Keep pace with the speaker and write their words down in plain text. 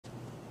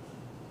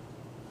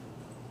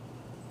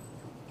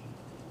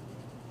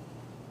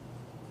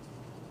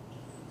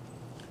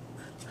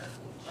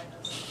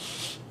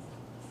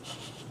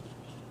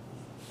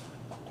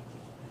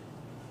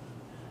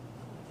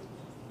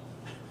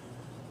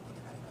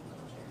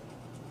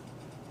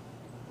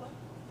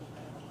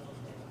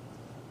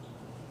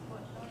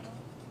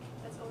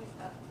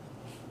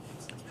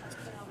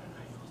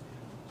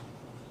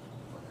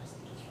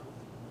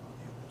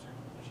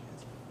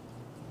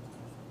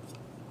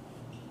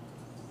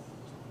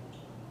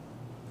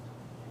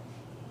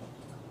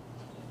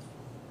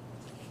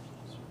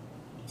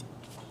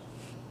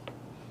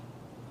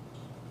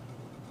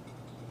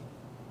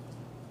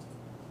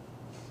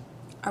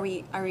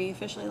Are we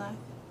officially live?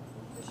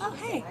 Oh,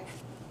 hey.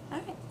 All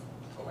right.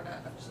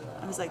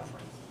 I was like,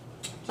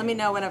 let me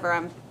know whenever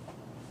I'm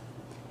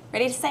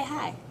ready to say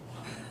hi.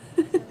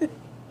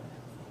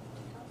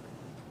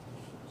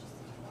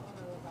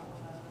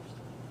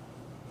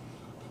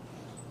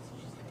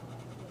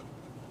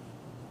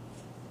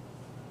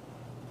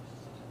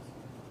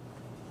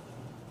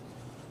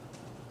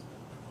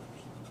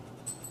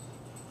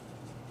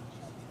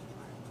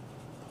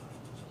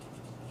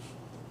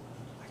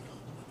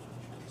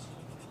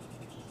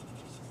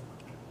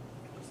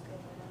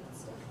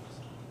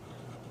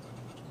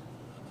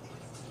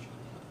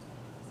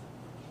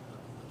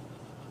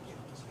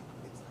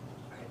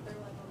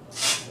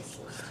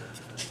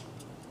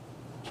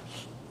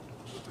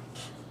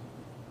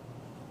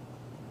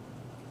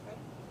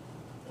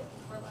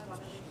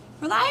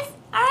 We're live?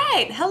 All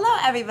right. Hello,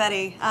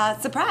 everybody.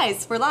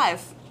 Surprise, we're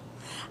live.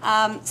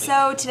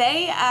 So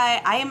today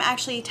I am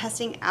actually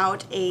testing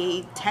out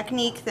a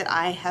technique that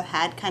I have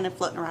had kind of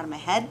floating around in my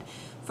head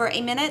for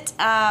a minute.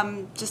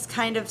 Just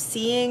kind of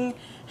seeing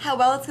how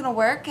well it's going to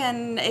work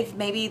and if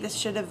maybe this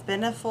should have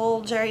been a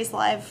full Jerry's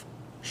Live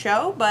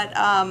show, but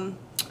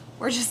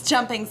we're just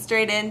jumping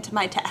straight into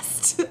my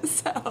test.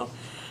 So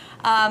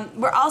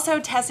we're also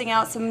testing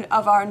out some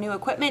of our new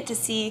equipment to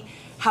see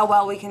how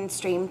well we can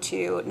stream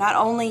to not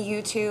only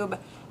YouTube,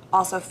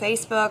 also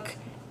Facebook,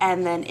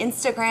 and then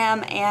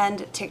Instagram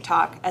and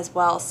TikTok as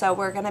well. So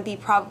we're gonna be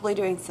probably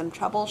doing some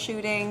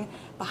troubleshooting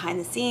behind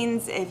the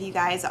scenes. If you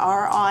guys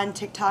are on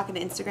TikTok and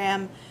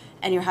Instagram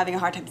and you're having a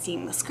hard time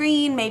seeing the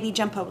screen, maybe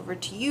jump over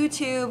to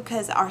YouTube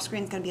because our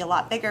screen's gonna be a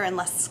lot bigger and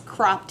less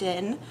cropped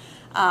in.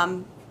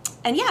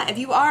 And yeah, if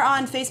you are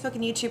on Facebook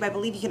and YouTube, I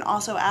believe you can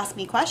also ask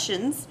me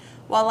questions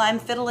while I'm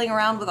fiddling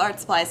around with art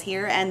supplies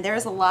here, and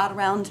there's a lot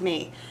around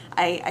me.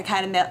 I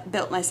kind of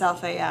built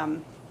myself a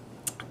an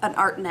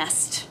art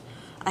nest.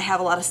 I have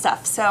a lot of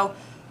stuff. So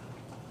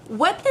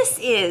what this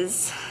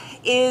is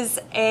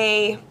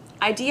a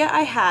idea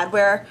I had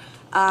where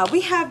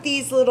we have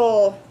these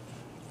little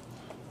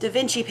Da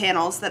Vinci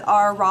panels that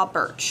are raw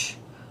birch.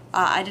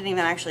 I didn't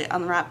even actually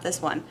unwrap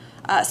this one.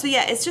 So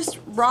yeah, it's just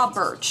raw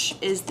birch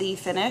is the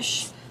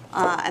finish.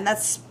 And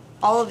that's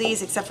all of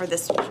these except for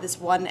this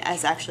one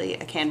is actually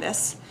a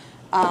canvas.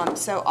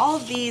 So all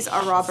of these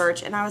are raw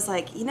birch, and I was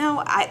like, you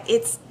know,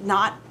 it's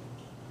not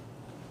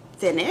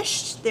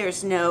finished.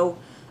 There's no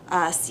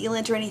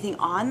sealant or anything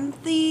on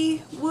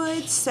the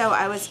wood, so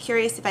I was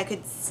curious if I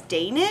could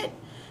stain it.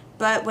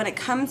 But when it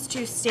comes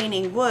to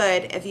staining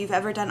wood, if you've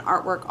ever done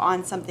artwork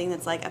on something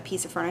that's like a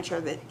piece of furniture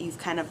that you've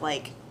kind of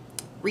like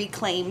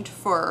reclaimed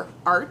for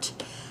art,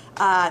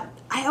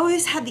 I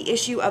always had the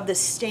issue of the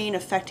stain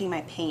affecting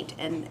my paint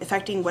and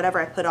affecting whatever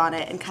I put on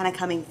it and kind of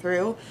coming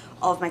through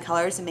all of my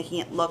colors and making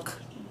it look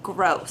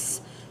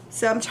gross.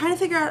 So I'm trying to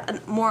figure out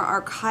a more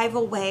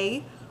archival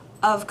way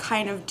of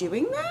kind of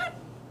doing that,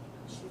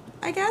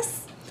 I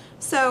guess.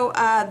 So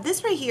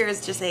this right here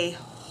is just a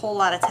whole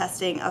lot of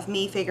testing of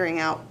me figuring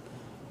out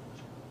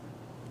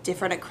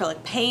different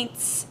acrylic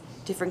paints,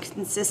 different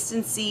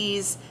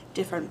consistencies,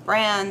 different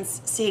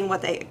brands, seeing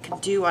what they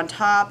could do on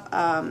top.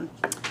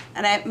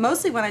 And I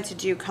mostly wanted to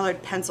do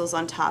colored pencils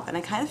on top, and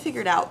I kind of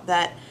figured out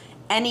that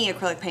any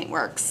acrylic paint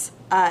works,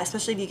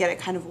 especially if you get it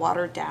kind of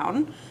watered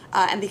down.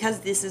 And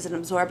because this is an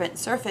absorbent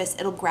surface,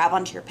 it'll grab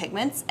onto your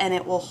pigments and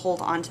it will hold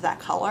on to that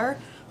color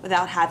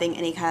without having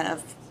any kind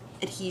of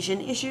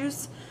adhesion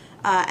issues.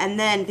 And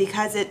then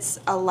because it's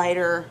a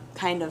lighter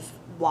kind of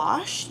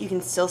wash, you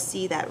can still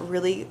see that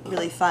really,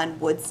 really fun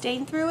wood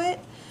stain through it.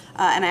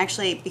 And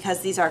actually,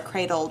 because these are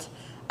cradled,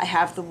 I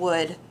have the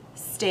wood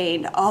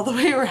stained all the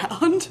way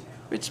around,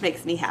 which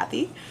makes me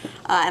happy.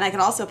 And I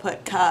can also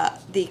put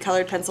the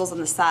colored pencils on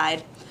the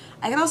side.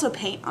 I can also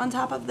paint on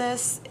top of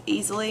this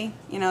easily.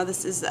 You know,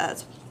 this is a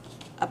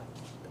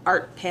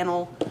art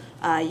panel.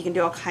 You can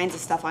do all kinds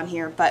of stuff on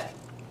here, but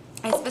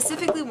I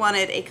specifically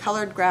wanted a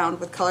colored ground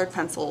with colored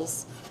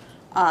pencils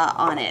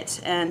on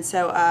it. And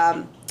so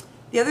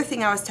the other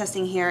thing I was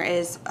testing here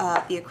is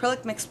the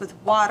acrylic mixed with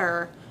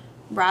water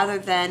rather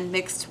than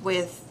mixed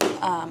with,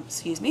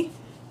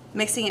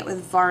 mixing it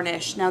with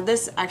varnish. Now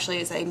this actually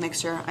is a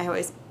mixture. I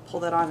always pull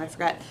that on, I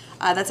forget.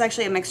 That's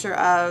actually a mixture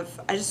of,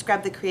 I just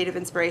grabbed the Creative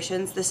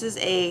Inspirations. This is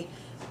a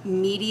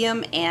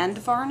medium and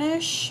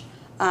varnish.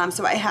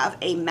 So I have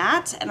a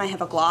matte and I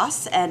have a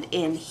gloss, and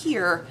in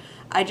here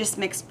I just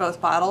mixed both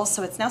bottles,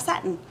 so it's now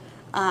satin.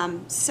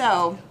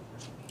 So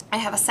I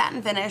have a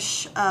satin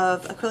finish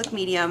of acrylic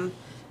medium,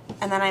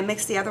 and then I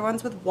mix the other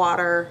ones with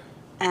water,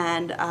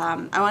 and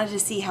I wanted to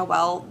see how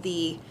well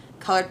the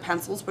colored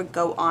pencils would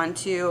go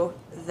onto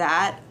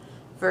that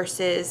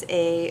versus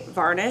a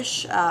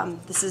varnish.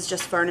 This is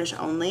just varnish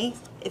only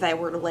if I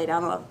were to lay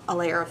down a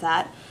layer of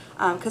that.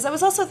 Because I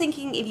was also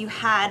thinking if you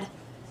had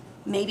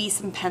maybe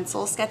some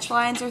pencil sketch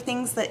lines or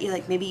things that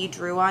you maybe you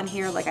drew on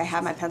here, like I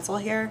have my pencil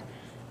here,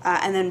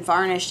 and then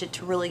varnished it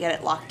to really get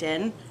it locked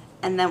in,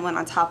 and then went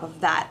on top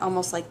of that,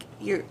 almost like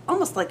you're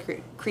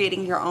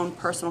creating your own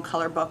personal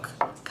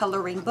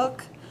coloring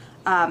book,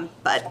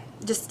 but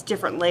just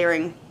different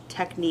layering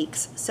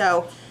techniques.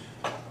 So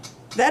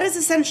that is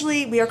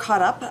essentially, we are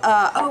caught up.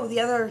 Oh, the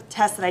other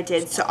test that I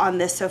did on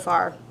this so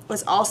far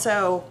was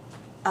also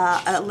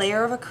a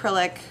layer of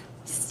acrylic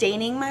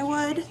staining my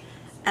wood,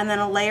 and then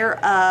a layer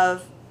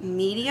of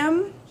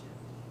medium,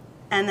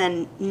 and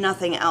then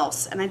nothing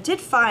else. And I did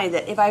find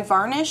that if I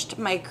varnished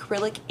my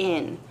acrylic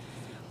in,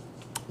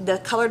 the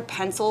colored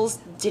pencils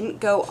didn't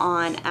go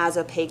on as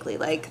opaquely.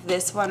 Like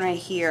this one right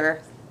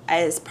here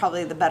is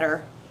probably the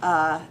better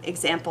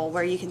example,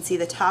 where you can see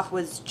the top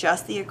was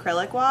just the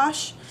acrylic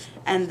wash,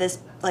 and this,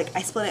 like,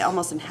 I split it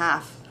almost in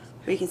half,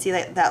 where you can see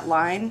that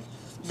line.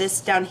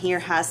 This down here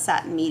has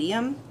satin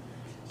medium,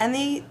 and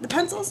the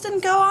pencils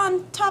didn't go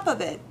on top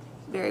of it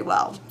very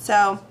well.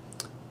 So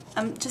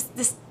I'm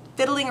just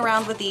fiddling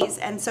around with these,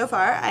 and so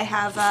far I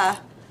have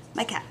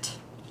my cat.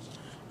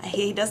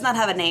 He does not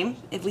have a name.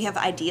 If we have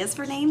ideas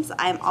for names,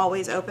 I'm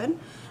always open.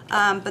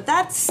 But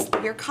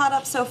we're caught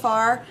up so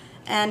far,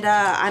 and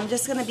I'm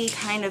just gonna be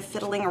kind of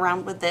fiddling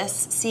around with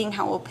this, seeing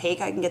how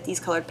opaque I can get these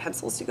colored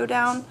pencils to go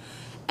down.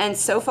 And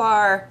so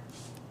far,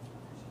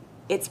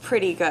 it's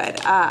pretty good.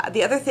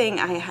 The other thing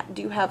I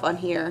do have on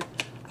here,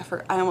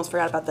 I almost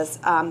forgot about this,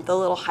 the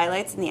little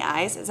highlights in the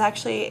eyes is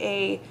actually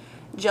a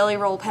Jelly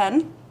Roll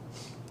pen,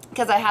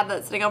 because I have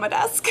that sitting on my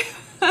desk.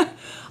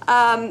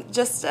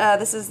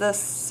 This is the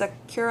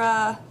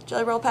Sakura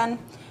Jelly Roll pen,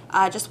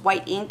 just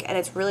white ink, and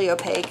it's really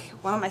opaque.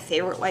 One of my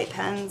favorite white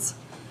pens.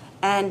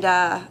 And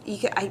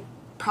I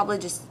probably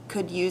just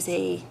could use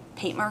a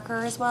paint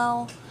marker as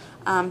well.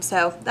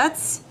 So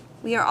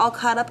we are all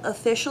caught up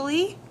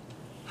officially.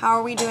 How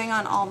are we doing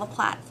on all the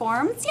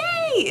platforms?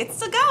 Yay! It's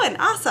still going.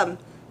 Awesome.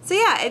 So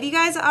yeah, if you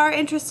guys are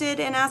interested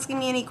in asking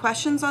me any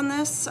questions on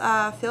this,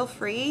 feel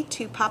free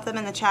to pop them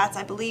in the chats.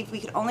 I believe we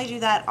could only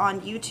do that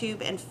on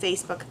YouTube and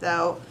Facebook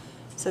though.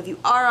 So if you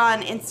are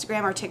on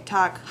Instagram or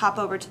TikTok, hop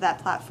over to that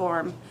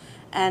platform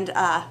and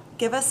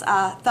give us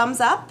a thumbs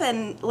up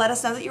and let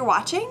us know that you're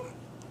watching.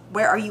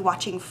 Where are you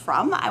watching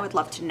from? I would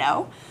love to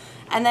know.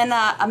 And then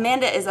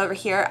Amanda is over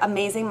here,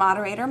 amazing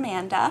moderator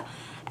Amanda,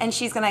 and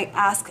she's gonna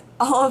ask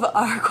all of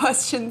our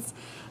questions.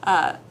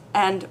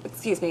 And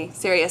excuse me,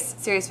 serious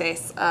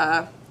face.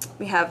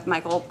 We have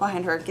Michael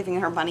behind her giving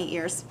her bunny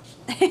ears.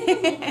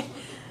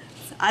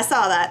 I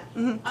saw that.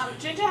 Mm-hmm.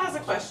 Ginger has a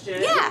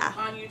question. Yeah.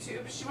 On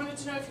YouTube. She wanted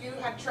to know if you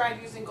had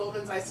tried using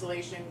Golden's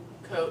isolation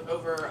coat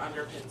over or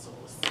under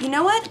pencils. You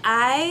know what?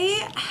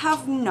 I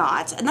have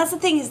not. And that's the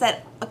thing, is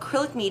that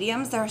acrylic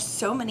mediums, there are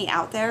so many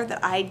out there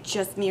that I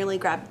just merely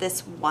grabbed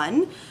this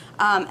one.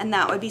 And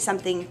that would be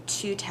something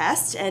to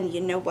test. And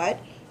you know what?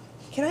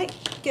 Can I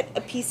get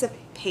a piece of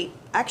paper?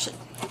 Actually,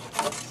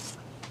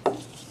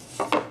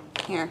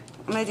 here,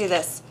 I'm gonna do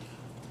this.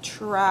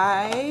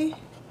 Try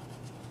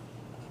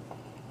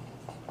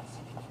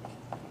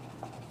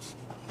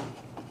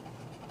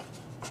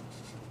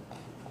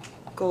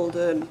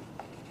Golden.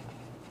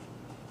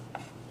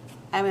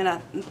 I'm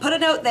gonna put a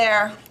note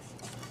there,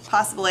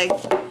 possibly,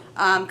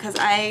 because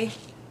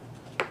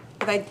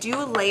if I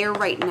do a layer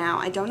right now,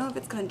 I don't know if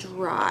it's gonna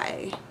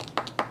dry.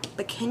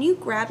 But can you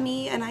grab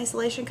me an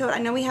isolation coat? I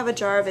know we have a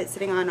jar of it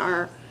sitting on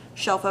our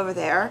shelf over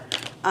there,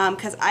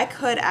 because I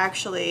could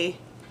actually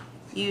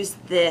use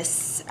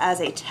this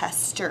as a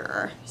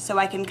tester, so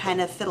I can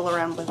kind of fiddle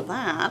around with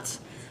that.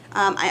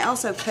 I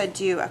also could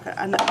do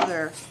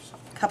another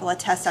couple of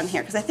tests on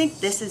here, because I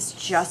think this is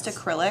just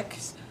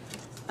acrylic,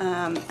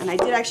 and I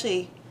did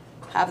actually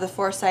have the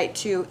foresight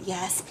to,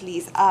 yes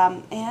please,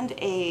 and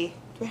do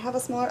I have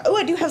a smaller, oh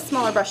I do have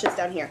smaller brushes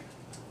down here.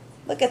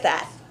 Look at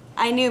that.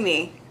 I knew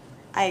me.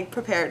 I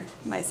prepared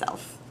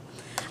myself.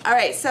 All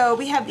right, so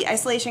we have the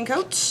isolation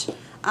coat.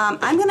 I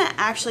am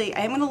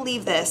gonna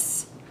leave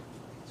this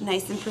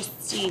nice and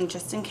pristine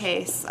just in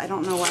case. I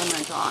don't know what I'm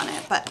gonna draw on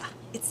it, but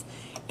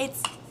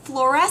it's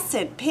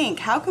fluorescent pink.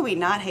 How could we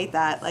not hate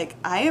that? Like,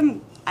 I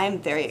am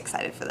very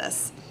excited for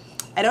this.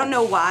 I don't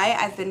know why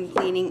I've been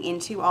leaning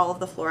into all of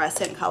the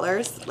fluorescent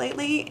colors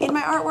lately in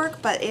my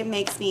artwork, but it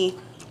makes me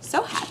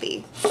so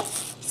happy.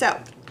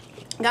 So,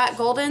 got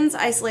Golden's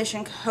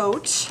isolation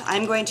coat.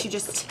 I'm going to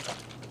just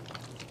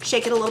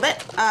shake it a little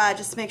bit,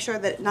 just to make sure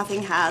that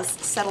nothing has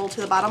settled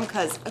to the bottom,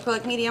 because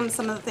acrylic medium,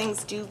 some of the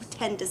things do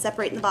tend to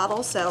separate in the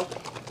bottle, so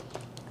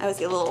I always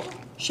get a little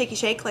shaky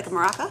shake like a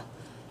maraca.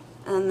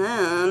 And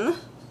then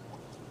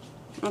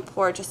I'm gonna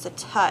pour just a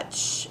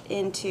touch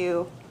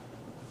into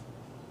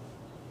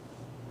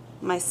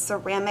my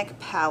ceramic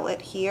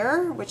palette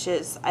here, which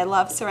is, I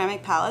love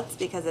ceramic palettes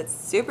because it's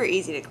super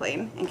easy to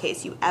clean in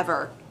case you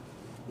ever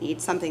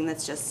need something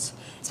that's just,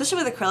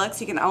 especially with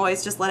acrylics, you can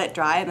always just let it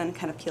dry and then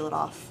kind of peel it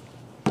off.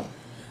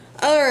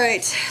 All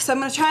right, so I'm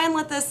gonna try and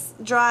let this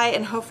dry,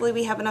 and hopefully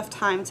we have enough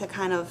time to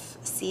kind of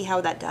see how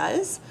that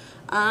does.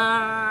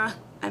 I'm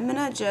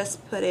gonna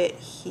just put it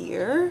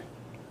here.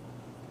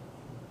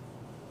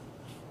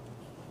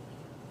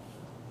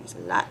 There's a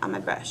lot on my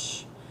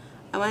brush.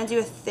 I wanna do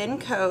a thin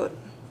coat,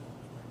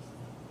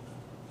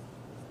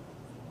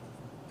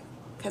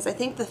 because I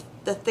think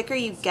the thicker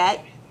you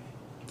get,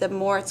 the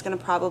more it's gonna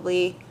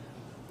probably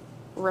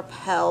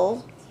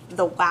repel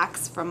the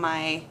wax from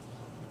my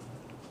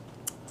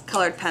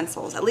colored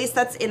pencils. At least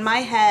that's in my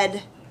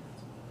head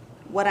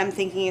what I'm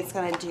thinking it's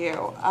gonna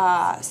do.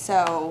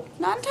 So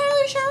not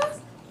entirely sure.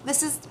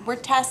 We're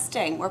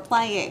testing, we're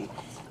playing.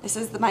 This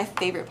is my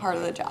favorite part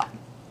of the job.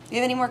 Do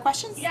you have any more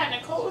questions? Yeah,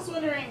 Nicole was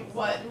wondering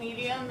what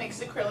medium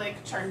makes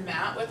acrylic turn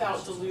matte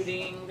without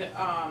diluting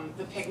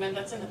the pigment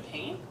that's in the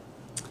paint?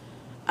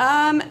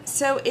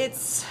 So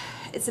it's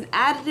an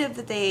additive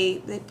that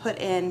they put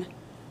in,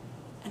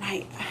 and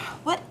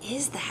what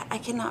is that? I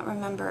cannot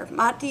remember.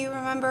 Mott, do you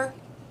remember?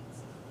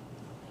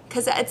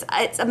 Because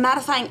it's a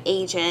mattifying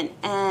agent,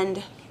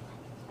 and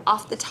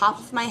off the top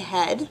of my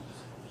head,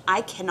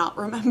 I cannot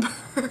remember.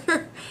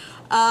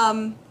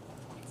 Can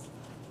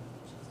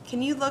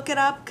you look it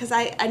up? Because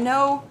I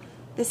know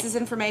this is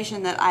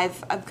information that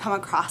I've come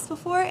across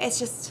before. It's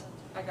just,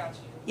 I got you.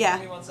 yeah.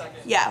 Give me 1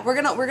 second. Yeah, we're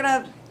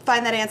gonna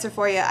find that answer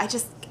for you. I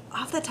just,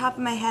 off the top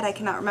of my head, I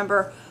cannot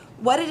remember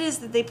what it is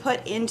that they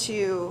put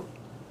into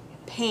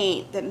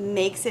paint that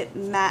makes it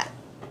matte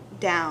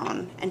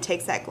down and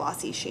takes that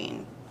glossy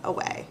sheen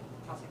away.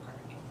 Calcium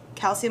carbonate.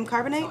 Calcium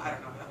carbonate? So I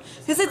don't know how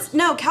it's Because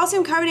no,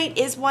 calcium carbonate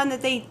is one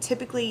that they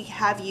typically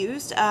have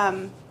used.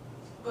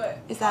 But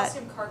Is that-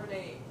 calcium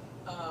carbonate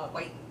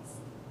Whitens,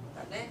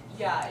 doesn't it?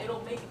 yeah,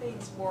 it'll make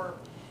things more.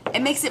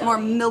 It makes it more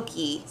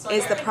milky So I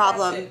is the think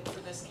problem. that's it for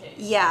this case.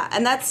 Yeah,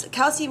 and that's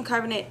calcium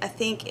carbonate. I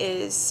think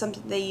is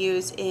something they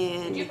use You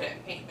in. do put it in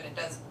paint, but it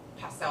does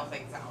pastel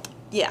things out.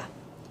 Yeah.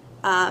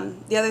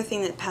 The other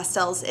thing that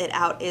pastels it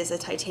out is a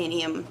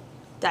titanium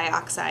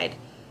dioxide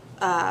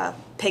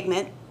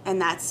pigment,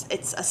 and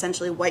it's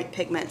essentially white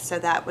pigment, so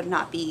that would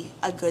not be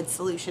a good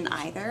solution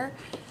either.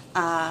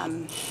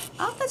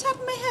 Off the top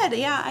of my head,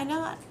 yeah, I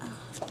know.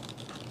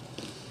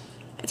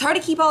 It's hard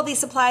to keep all these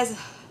supplies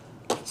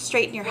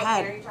straight in your What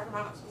head. paint are you talking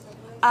about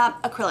specifically?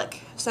 Acrylic.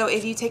 So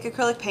if you take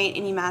acrylic paint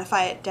and you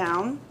mattify it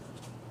down,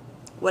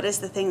 what is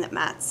the thing that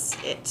mattes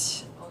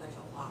it? Oh, there's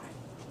a lot.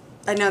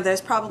 I know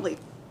there's probably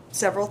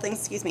several things,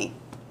 excuse me,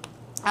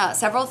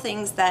 several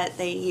things that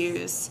they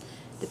use.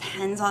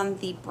 Depends on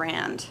the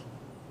brand.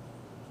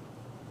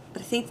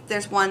 But I think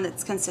there's one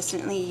that's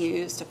consistently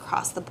used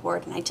across the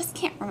board, and I just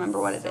can't remember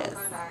what it is.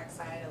 Silicon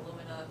dioxide,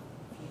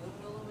 fumed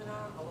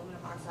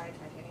aluminum oxide,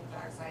 titanium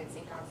dioxide,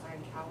 zinc oxide,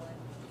 kaolin.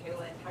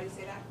 How do you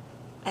say that?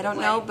 I don't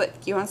know, but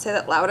you want to say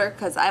that louder?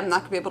 Because I'm not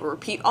going to be able to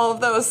repeat all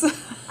of those.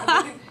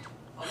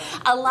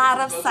 A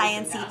lot of Both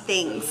sciencey NASA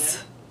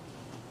things.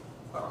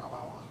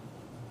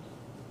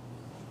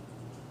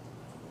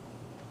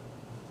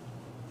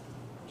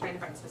 I'm trying to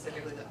find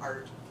specifically the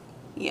art.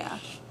 Yeah.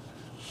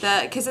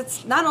 Because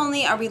it's not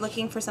only are we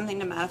looking for something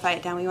to mattify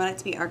it down, we want it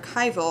to be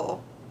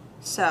archival.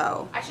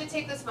 So, I should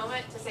take this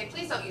moment to say,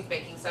 please don't use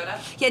baking soda.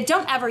 yeah,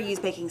 don't ever use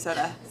baking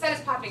soda. Instead,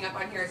 it's popping up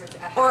on here as a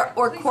hack. Or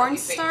Please don't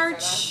use baking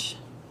cornstarch,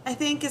 I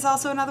think, is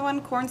also another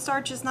one.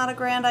 Cornstarch is not a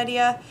grand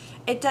idea.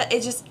 It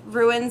just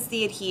ruins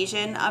the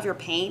adhesion of your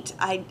paint.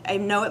 I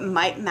know it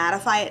might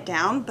mattify it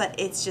down, but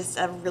it's just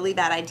a really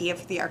bad idea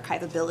for the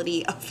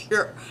archivability of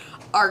your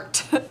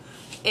art.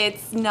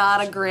 It's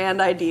not a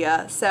grand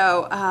idea.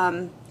 So,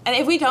 and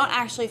if we don't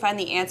actually find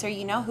the answer,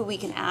 you know who we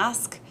can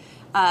ask?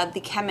 The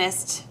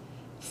chemist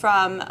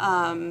from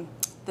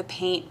the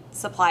paint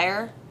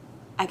supplier.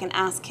 I can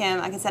ask him,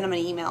 I can send him an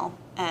email.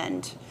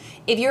 And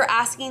if you're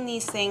asking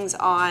these things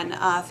on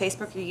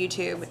Facebook or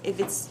YouTube, if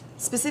it's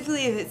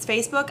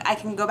Facebook, I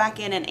can go back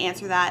in and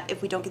answer that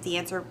if we don't get the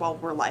answer while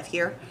we're live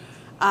here.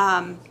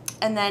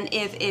 And then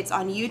if it's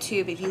on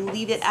YouTube, if you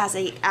leave it as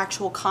a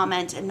actual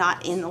comment and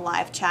not in the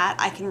live chat,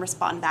 I can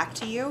respond back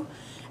to you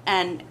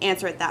and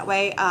answer it that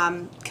way.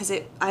 Because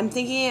I'm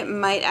thinking it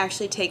might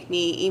actually take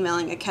me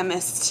emailing a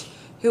chemist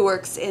who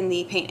works in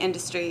the paint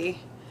industry.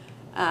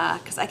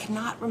 Because I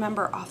cannot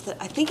remember I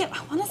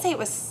want to say it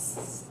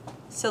was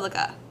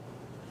silica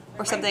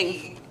or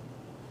something.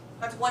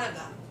 That's one of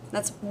them.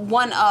 That's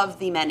one of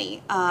the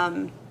many.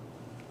 But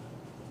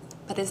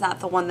is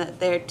that the one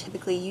that they're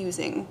typically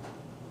using?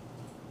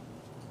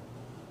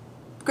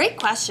 Great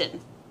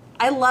question.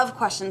 I love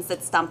questions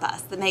that stump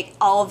us, that make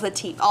all of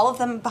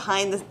them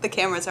behind the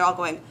cameras are all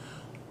going,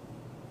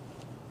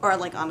 or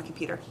like on a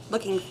computer,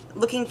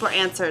 looking for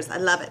answers. I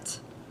love it.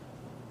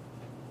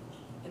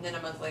 And then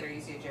a month later, you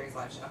see a Jerry's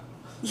live show.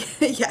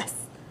 Yes.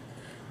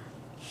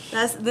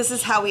 This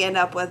is how we end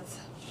up with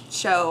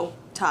show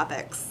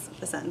topics,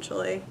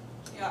 essentially.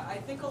 Yeah, I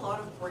think a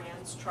lot of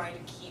brands try to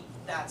keep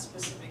that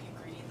specific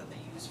ingredient that they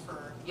use use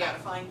for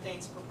modifying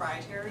things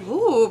proprietary.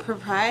 Ooh,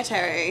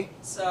 proprietary.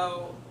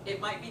 So it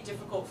might be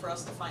difficult for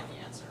us to find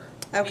the answer.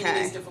 I mean, Okay.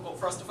 it is difficult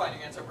for us to find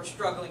the answer. We're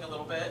struggling a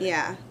little bit.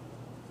 Yeah.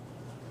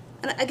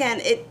 And again,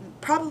 it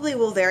probably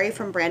will vary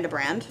from brand to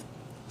brand.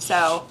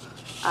 So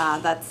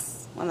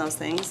that's one of those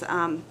things.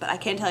 But I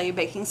can tell you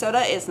baking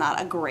soda is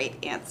not a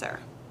great answer.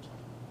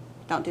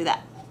 Don't do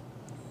that.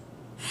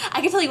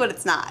 I can tell you what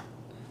it's not.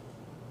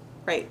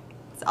 Right?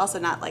 It's also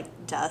not like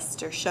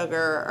dust or sugar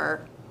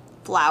or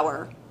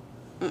flour.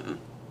 Mm-mm.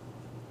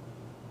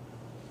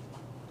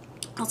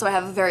 Also, I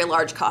have a very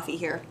large coffee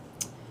here.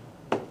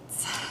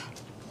 It's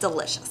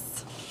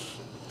delicious.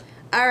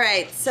 All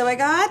right, so I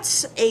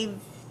got a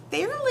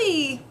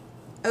fairly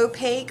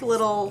opaque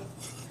little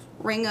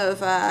ring of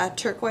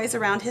turquoise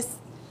around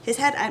his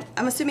head.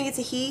 I'm assuming it's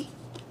a he.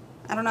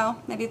 I don't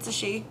know. Maybe it's a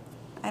she.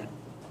 I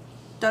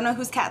don't know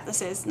whose cat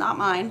this is. Not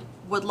mine.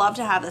 Would love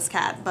to have this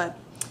cat, but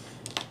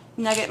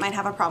Nugget might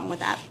have a problem with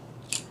that.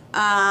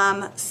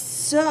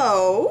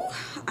 So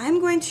I'm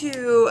going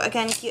to,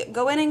 again,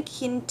 go in and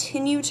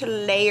continue to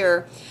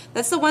layer.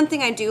 That's the one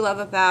thing I do love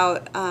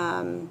about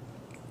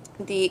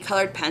the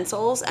colored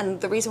pencils,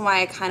 and the reason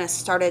why I kind of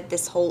started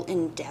this whole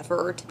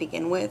endeavor to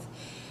begin with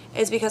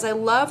is because I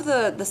love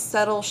the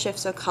subtle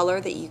shifts of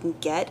color that you can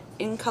get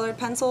in colored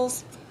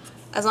pencils,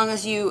 as long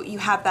as you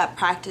have that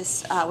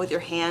practice with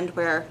your hand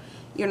where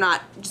you're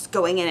not just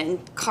going in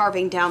and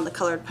carving down the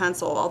colored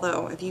pencil,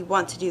 although if you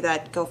want to do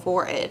that, go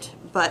for it.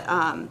 But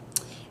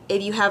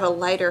if you have a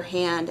lighter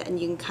hand and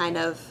you can kind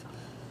of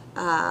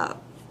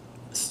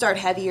start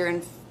heavier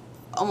and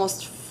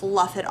almost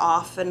fluff it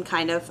off and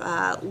kind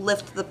of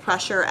lift the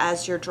pressure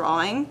as you're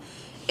drawing,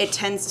 it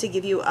tends to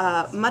give you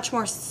a much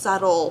more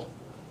subtle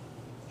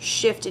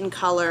shift in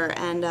color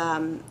and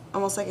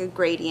almost like a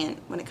gradient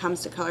when it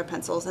comes to colored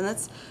pencils. And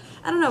that's,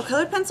 I don't know,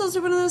 colored pencils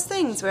are one of those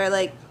things where,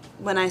 like,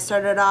 when I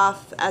started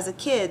off as a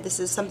kid, this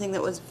is something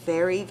that was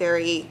very,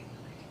 very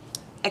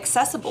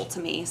accessible to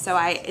me. So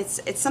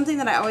it's something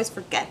that I always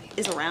forget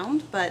is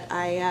around, but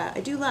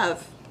I do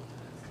love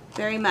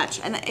very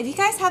much. And if you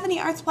guys have any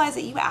art supplies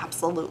that you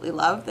absolutely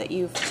love that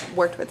you've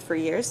worked with for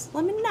years,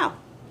 let me know.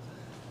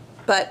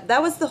 But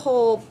that was the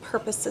whole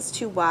purpose as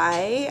to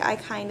why I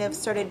kind of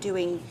started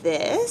doing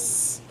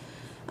this.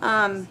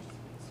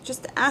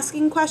 Just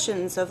asking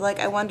questions of, like,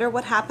 I wonder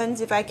what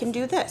happens if I can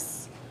do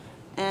this.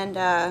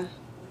 And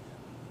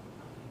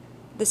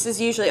this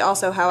is usually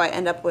also how I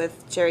end up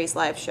with Jerry's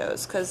live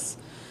shows, because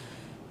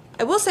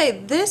I will say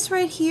this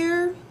right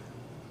here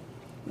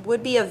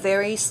would be a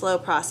very slow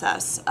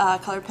process.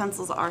 Colored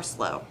pencils are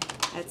slow.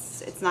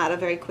 It's not a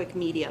very quick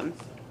medium.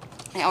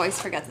 I always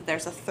forget that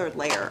there's a third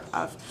layer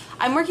of...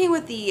 I'm working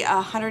with the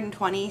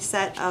 120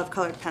 set of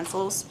colored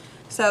pencils.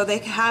 So they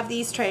have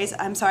these trays.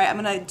 I'm sorry,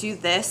 I'm going to do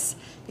this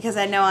because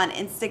I know on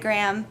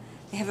Instagram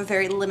they have a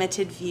very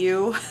limited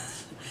view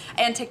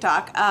and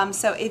TikTok.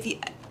 So if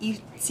you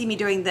see me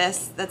doing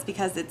this, that's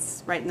because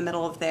it's right in the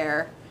middle of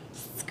their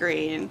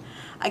screen.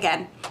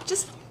 Again,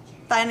 just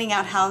finding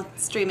out how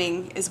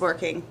streaming is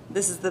working.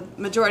 This is the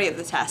majority of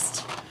the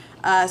test.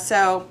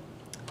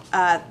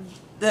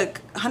 The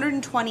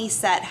 120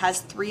 set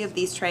has 3 of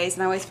these trays,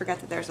 and I always forget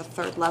that there's a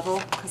third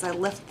level because I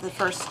lift the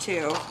first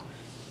 2,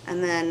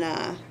 and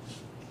then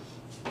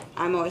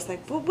I'm always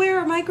like, well, where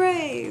are my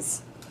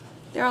grays?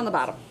 They're on the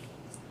bottom.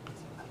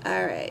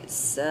 Alright,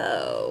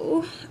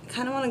 so I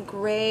kind of want to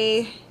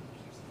gray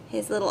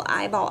his little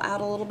eyeball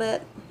out a little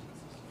bit.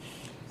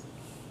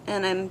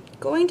 And I'm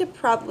going to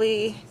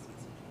probably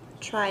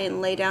try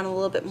and lay down a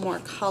little bit more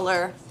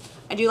color.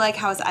 I do like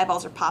how his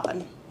eyeballs are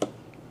popping.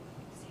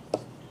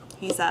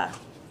 He's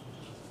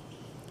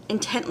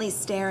intently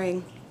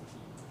staring.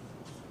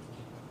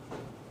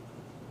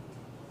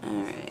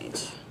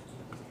 Alright.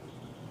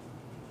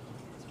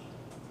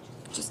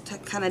 Just to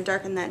kind of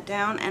darken that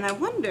down. And I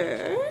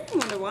wonder, I'm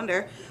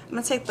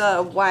going to take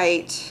the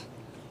white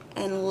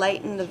and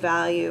lighten the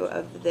value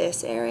of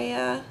this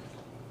area.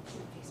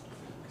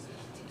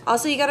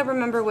 Also, you got to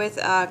remember with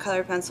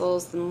colored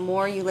pencils, the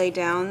more you lay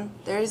down,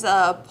 there's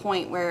a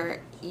point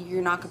where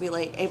you're not going to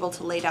be able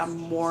to lay down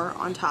more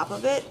on top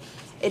of it.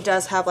 It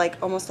does have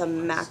like almost a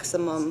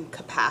maximum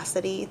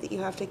capacity that you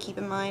have to keep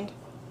in mind.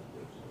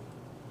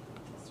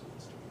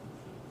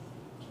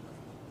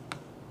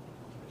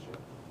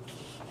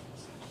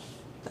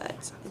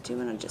 But I do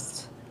want to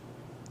just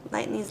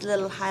lighten these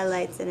little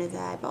highlights in his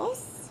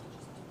eyeballs.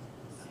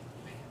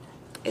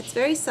 It's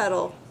very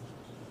subtle,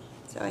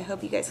 so I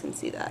hope you guys can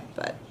see that.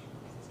 But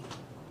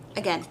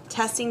again,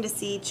 testing to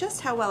see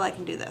just how well I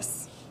can do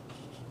this.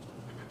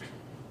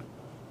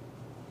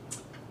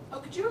 Oh,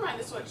 could you remind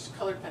us which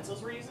colored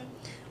pencils we're using?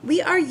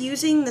 We are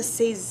using the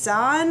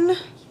Cezanne.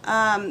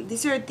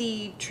 These are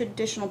the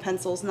traditional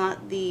pencils,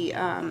 not the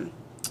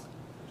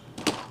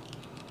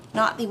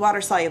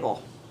water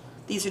soluble.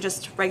 These are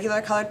just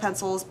regular colored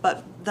pencils,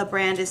 but the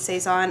brand is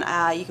Cezanne.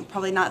 You can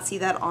probably not see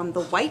that on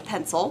the white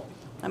pencil.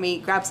 Let me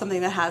grab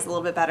something that has a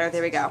little bit better.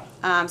 There we go.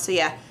 So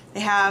yeah, they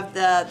have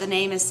the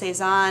name is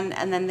Cezanne,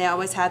 and then they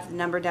always have the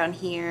number down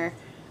here.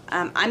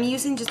 I'm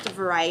using just a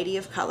variety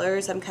of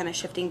colors. I'm kind of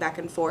shifting back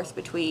and forth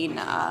between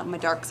my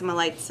darks and my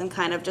lights and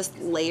kind of just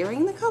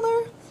layering the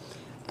color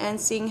and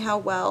seeing how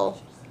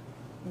well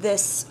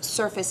this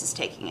surface is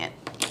taking it.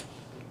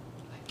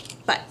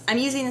 But I'm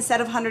using a set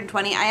of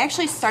 120. I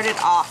actually started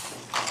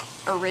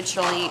off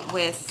originally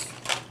with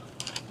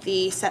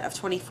the set of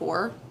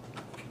 24.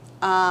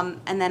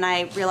 And then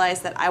I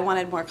realized that I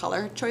wanted more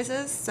color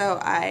choices, so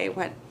I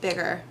went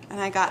bigger and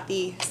I got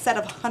the set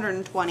of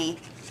 120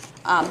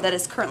 that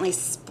is currently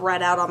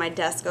spread out on my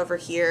desk over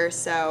here,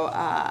 so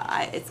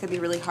it's gonna be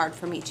really hard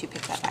for me to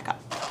pick that back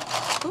up.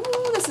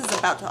 Ooh, this is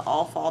about to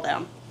all fall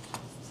down.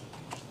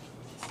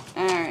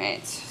 All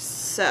right,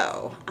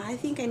 so I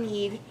think I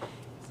need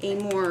a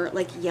more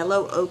like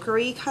yellow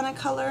ochre-y kind of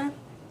color.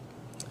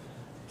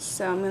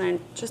 So I'm gonna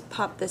just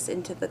pop this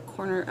into the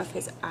corner of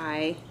his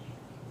eye,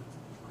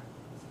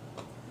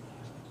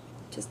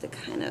 just to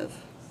kind of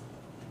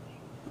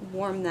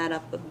warm that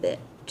up a bit.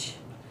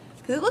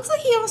 Because it looks like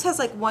he almost has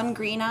like one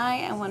green eye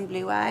and one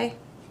blue eye.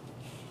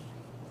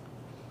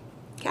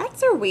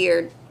 Cats are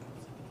weird.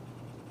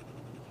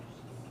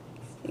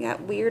 They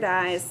got weird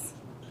eyes.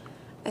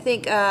 I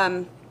think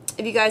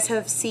if you guys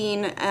have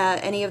seen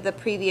any of the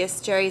previous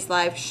Jerry's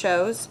Live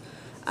shows,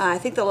 I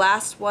think the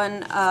last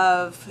one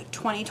of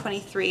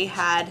 2023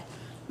 had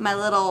my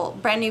little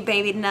brand new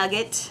baby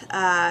Nugget,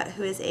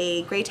 who is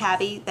a gray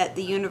tabby that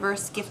the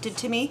universe gifted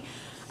to me.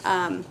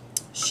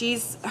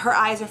 Her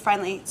eyes are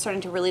finally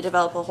starting to really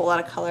develop a whole lot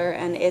of color,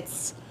 and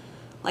it's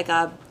like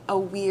a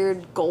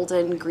weird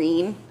golden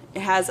green.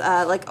 It has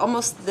like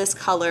almost this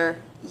color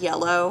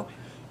yellow,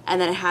 and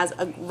then it has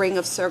a ring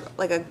of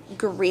like a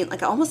green,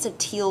 like almost a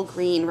teal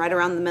green right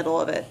around the middle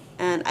of it.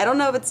 And I don't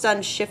know if it's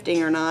done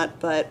shifting or not,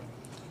 but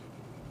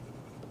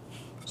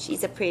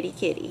she's a pretty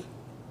kitty.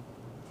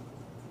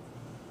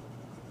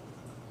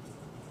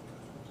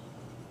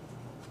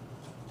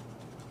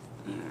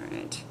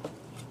 Alright.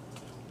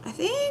 I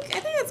think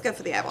that's good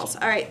for the eyeballs.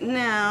 Alright,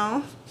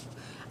 now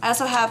I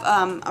also have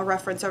a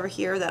reference over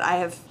here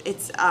that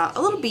it's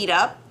a little beat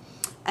up,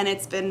 and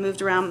it's been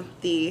moved around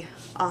the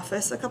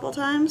office a couple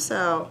times,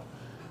 so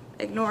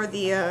ignore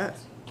the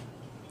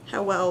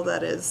how well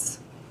that is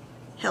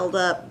held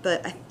up,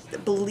 but I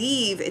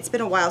believe it's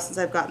been a while since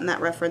I've gotten that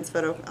reference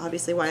photo,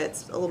 obviously why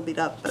it's a little beat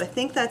up, but I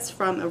think that's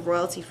from a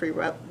royalty-free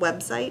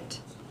website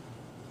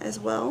as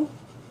well.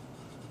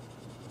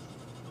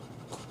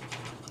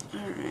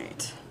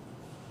 Alright,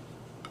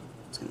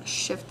 just going to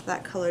shift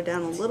that color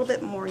down a little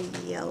bit more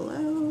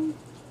yellow.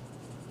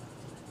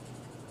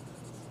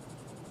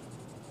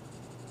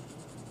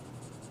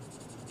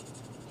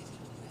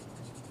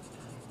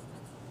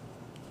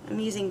 I'm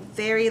using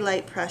very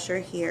light pressure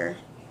here.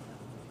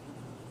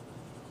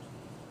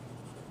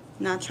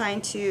 Not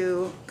trying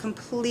to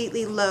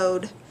completely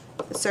load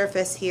the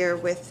surface here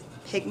with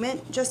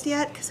pigment just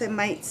yet, because I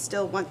might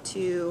still want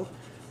to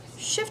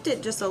shift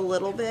it just a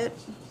little bit.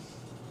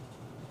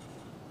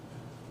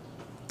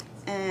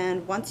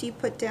 And once you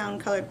put down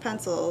colored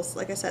pencils,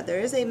 like I said,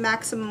 there is a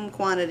maximum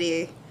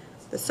quantity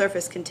the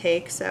surface can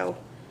take, so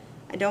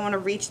I don't want to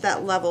reach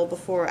that level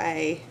before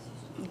I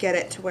get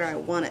it to where I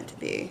want it to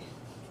be.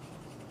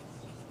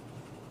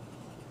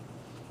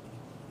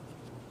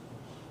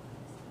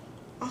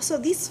 Also,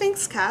 these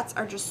Sphinx cats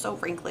are just so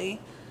wrinkly.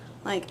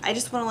 Like, I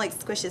just want to like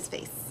squish his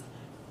face.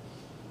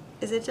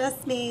 Is it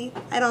just me?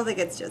 I don't think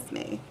it's just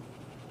me.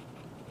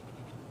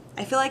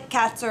 I feel like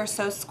cats are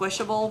so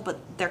squishable, but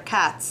they're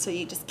cats, so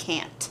you just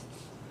can't.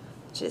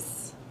 Which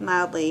is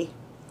mildly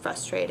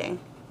frustrating.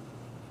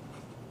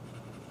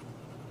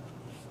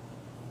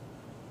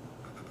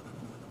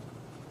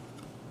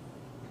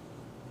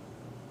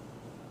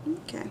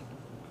 Okay.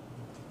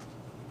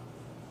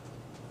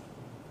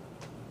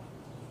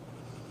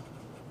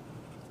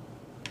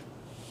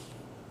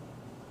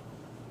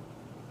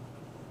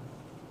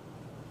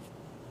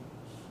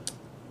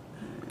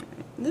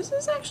 This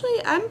is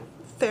actually, I'm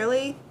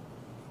fairly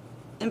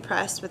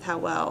impressed with how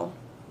well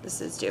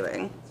this is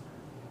doing.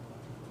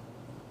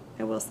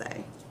 I will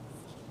say.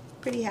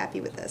 Pretty happy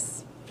with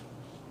this.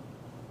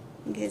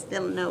 And his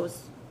little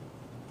nose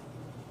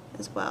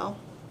as well.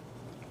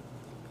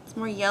 It's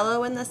more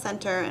yellow in the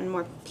center and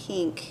more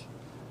pink.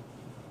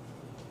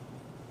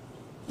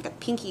 Like a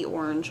pinky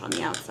orange on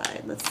the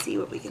outside. Let's see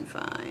what we can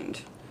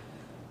find.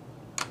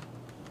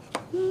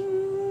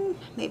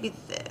 Maybe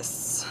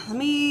this. Let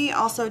me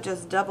also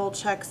just double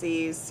check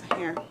these.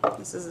 Here,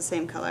 this is the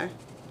same color.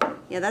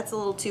 Yeah, that's a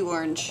little too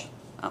orange.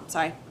 Oh,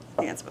 sorry. I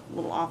think that's a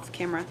little off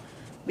camera.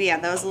 But yeah,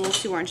 that was a little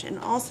too orange. And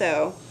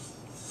also,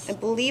 I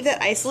believe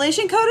that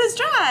isolation coat is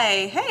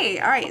dry. Hey,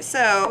 all right,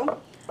 so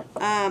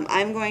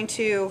I'm going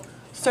to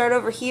start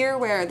over here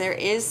where there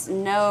is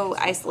no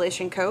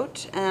isolation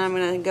coat, and I'm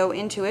going to go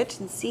into it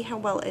and see how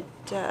well it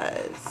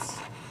does.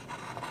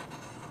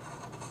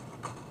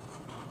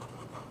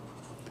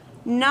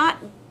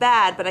 Not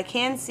bad, but I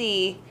can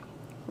see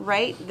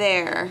right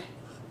there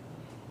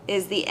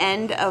is the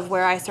end of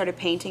where I started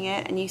painting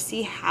it, and you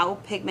see how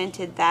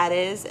pigmented that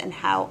is and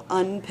how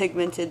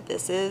unpigmented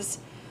this is.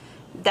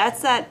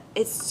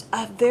 It's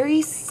a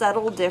very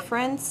subtle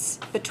difference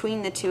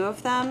between the two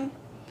of them,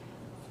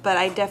 but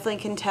I definitely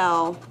can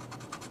tell.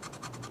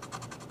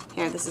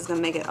 Here, this is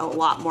gonna make it a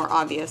lot more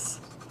obvious.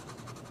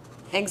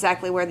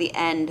 Exactly where the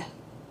end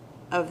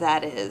of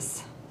that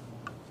is.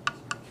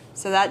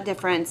 So that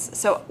difference,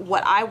 so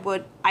what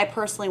I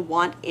personally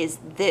want is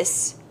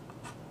this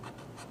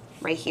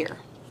right here.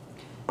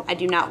 I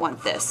do not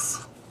want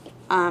this.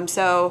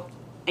 So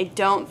I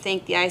don't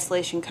think the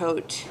isolation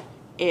coat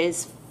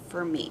is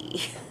for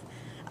me.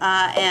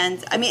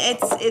 And I mean,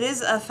 it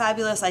is a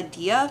fabulous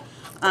idea,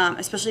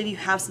 especially if you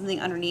have something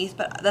underneath,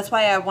 but that's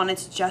why I wanted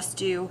to just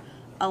do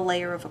a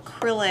layer of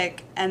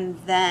acrylic and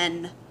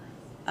then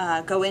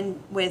go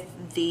in with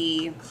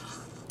the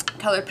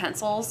colored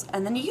pencils,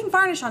 and then you can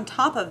varnish on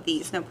top of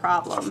these, no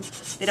problem.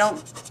 They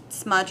don't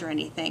smudge or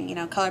anything. You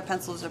know, colored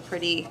pencils are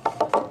pretty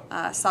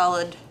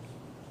solid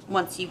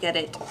once you get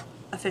it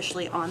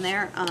officially on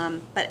there,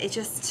 but it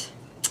just,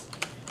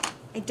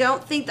 I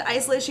don't think the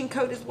isolation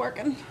coat is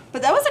working.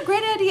 But that was a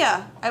great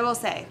idea, I will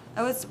say.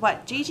 It was,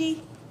 what,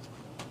 Gigi?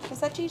 Was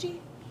that Gigi?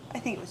 I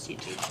think it was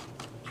Gigi.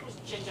 It was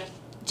Ginger.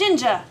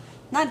 Ginger!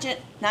 Not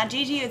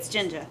Gigi, it's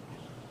Ginger.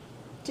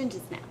 Ginger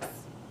snaps.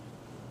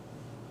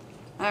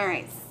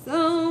 Alright,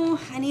 so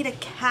I need a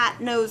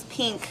cat nose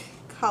pink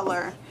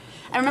color.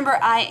 And remember,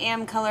 I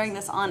am coloring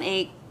this on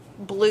a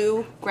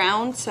blue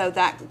ground, so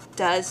that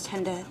does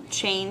tend to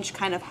change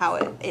kind of how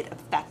it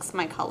affects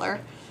my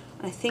color.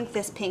 And I think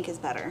this pink is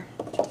better.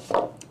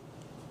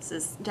 This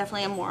is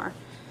definitely a more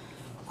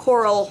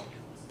coral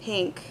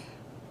pink.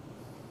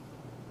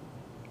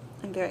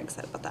 I'm very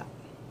excited about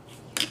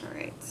that.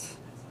 Alright.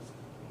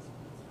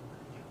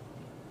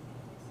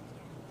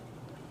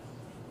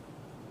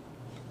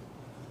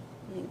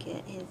 I'm gonna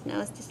get his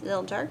nose just a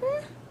little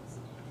darker.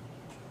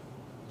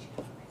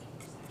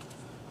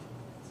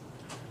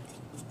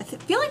 I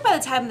feel like by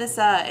the time this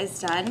is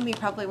done, we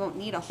probably won't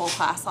need a whole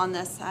class on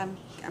this. I'm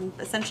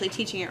essentially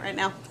teaching it right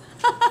now.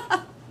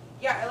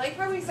 Yeah, I like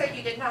how we said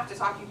you didn't have to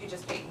talk, you could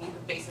just paint, and you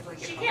could basically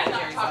give She them can't a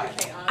not Jerry's talk side. and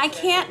paint, I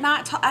honestly. can't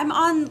not talk.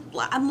 I'm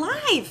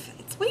live.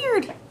 It's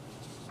weird.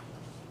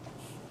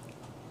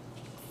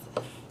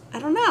 I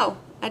don't know.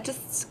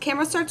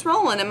 Camera starts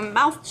rolling and my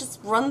mouth just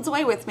runs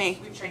away with me.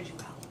 We've trained you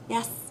well.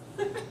 Yes.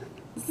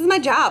 This is my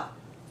job.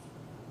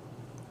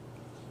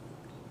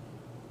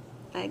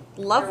 I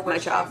love There are my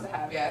worse jobs job. to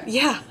have, yeah.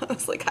 Yeah, I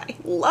was like, I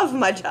love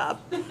my job.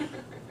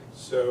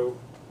 So,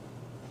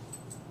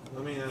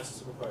 let me ask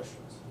some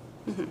questions.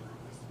 Mhm.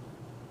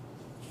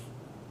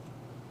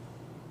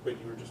 But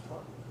you were just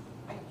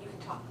talking. You can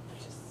talk, but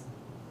just.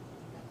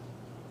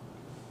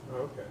 Oh,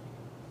 okay.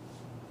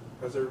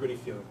 How's everybody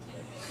feeling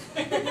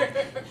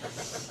today?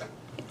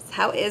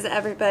 How is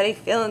everybody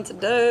feeling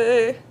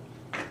today?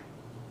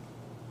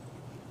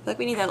 Like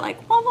we need that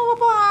like wah, wah,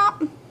 wah,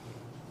 wah.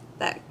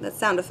 That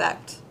sound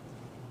effect.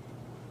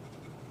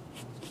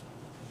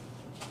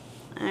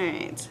 All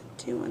right,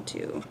 2, 1,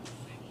 2.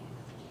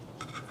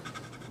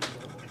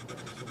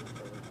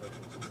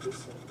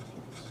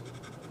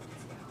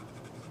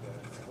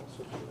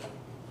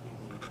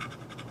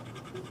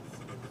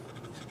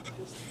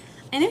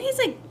 I know he's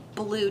like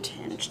blue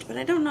tinged, but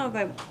I don't know if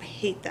I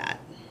hate that.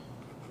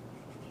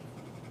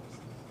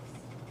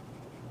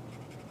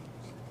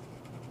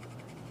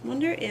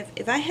 Wonder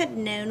if I had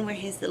known where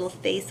his little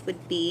face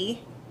would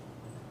be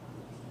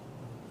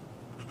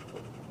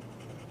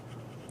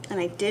and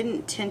I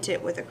didn't tint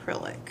it with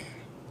acrylic.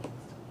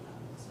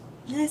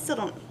 And I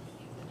still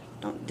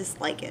don't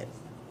dislike it.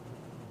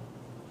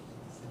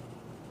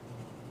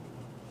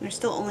 There's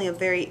still only a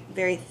very,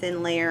 very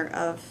thin layer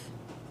of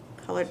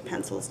colored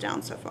pencils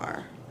down so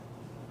far.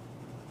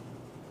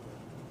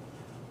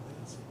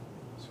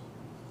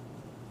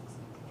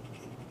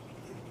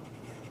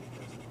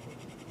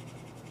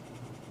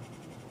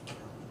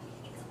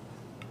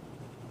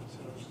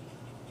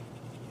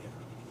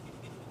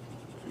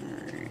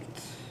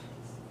 Alright.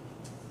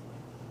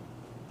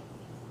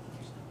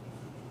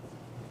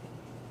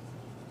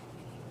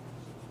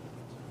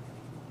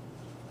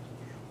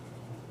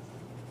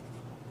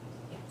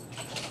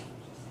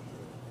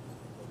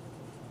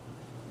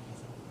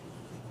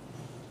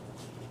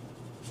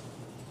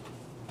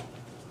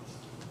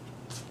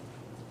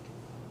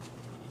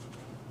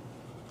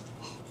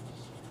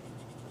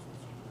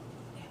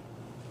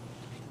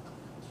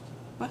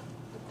 What?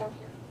 Look down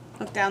here.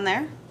 Look down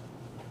there?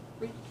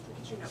 Look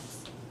at your notes.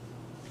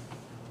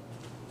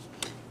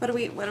 What do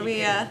we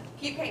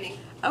Keep painting.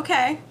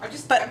 okay. I'm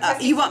But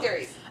testing you some want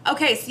theories.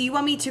 Okay, so you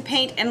want me to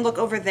paint and look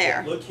over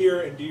there. Look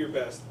here and do your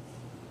best.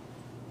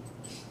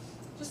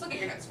 Just look at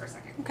your notes for a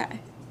second. Okay.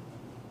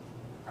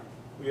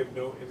 We have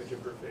no image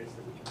of her face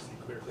that we can see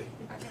clearly.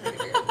 I can look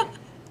at your notes.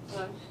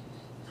 Hold on.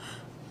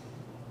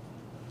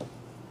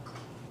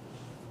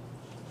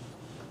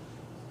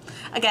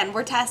 Again,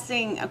 we're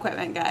testing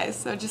equipment, guys,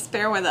 so just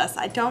bear with us.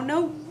 I don't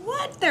know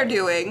what they're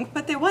doing,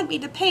 but they want me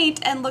to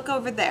paint and look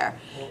over there,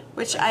 Well,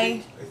 which I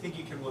think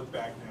you can look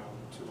back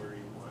now to where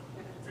you want.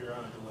 If you're on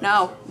a delay.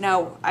 no, so.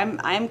 no,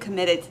 I'm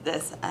committed to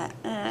this.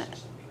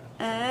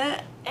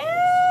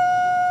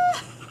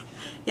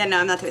 Yeah, Yeah, no,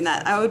 I'm not doing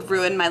that. I would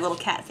ruin my little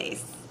cat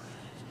face.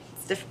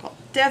 It's difficult.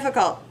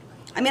 Difficult.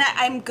 I mean,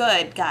 I'm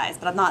good, guys,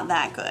 but I'm not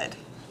that good.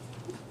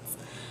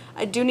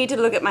 I do need to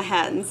look at my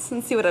hands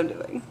and see what I'm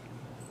doing.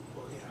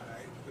 Well, yeah,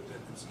 but then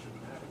it's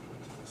dramatically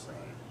to the side.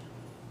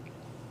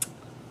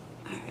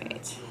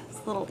 Alright,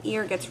 this little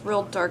ear gets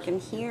real dark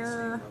in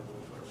here.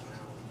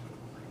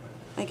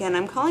 Again,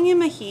 I'm calling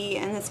him a he,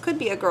 and this could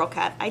be a girl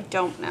cat. I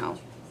don't know.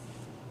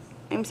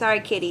 I'm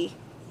sorry, kitty,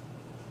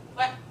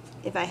 What?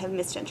 if I have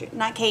misgendered.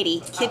 Not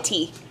Katie,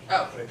 kitty.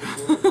 Oh, But I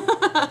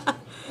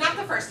think not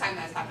the first time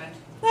that's happened.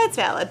 That's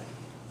valid.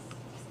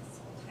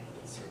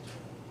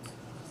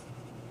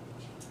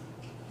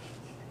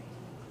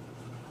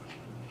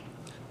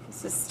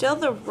 This is still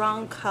the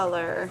wrong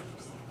color,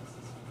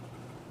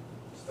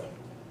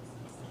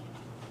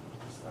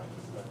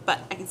 but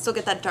I can still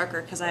get that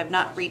darker because I have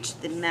not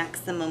reached the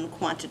maximum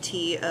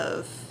quantity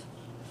of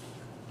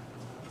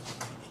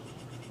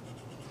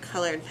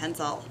colored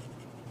pencil.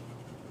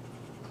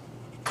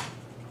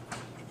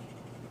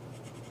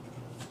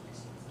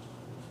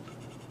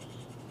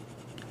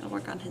 I'll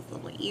work on his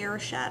little ear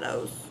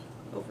shadows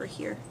over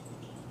here.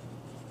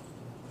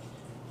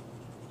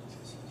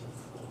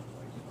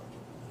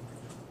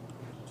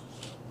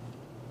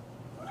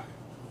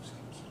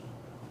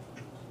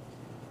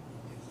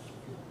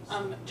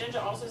 Ginger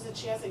also said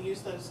she hasn't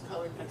used those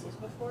colored pencils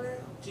before.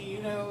 Do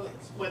you know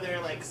whether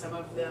like some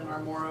of them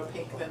are more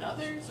opaque than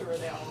others, or are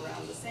they all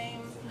around the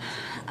same?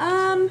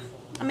 I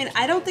mean,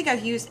 I don't think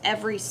I've used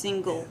every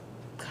single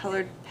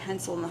colored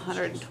pencil in the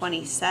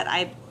 120 set.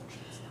 I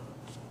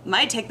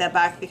might take that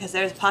back because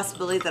there's a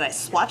possibility that I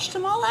swatched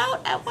them all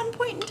out at one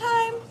point in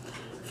time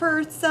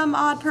for some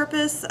odd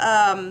purpose.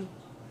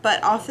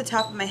 But off the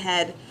top of my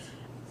head,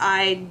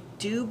 I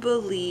do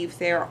believe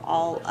they're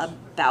all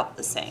about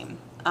the same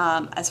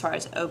as far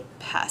as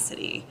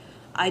opacity.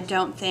 I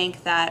don't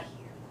think that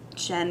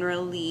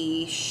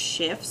generally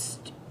shifts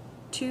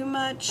too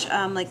much.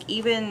 Like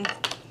even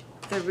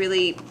the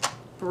really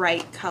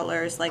bright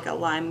colors like a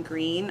lime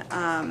green,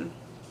 I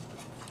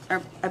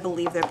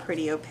believe they're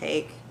pretty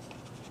opaque.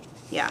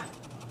 Yeah,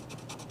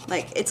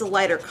 like it's a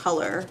lighter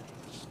color,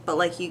 but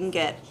like you can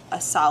get a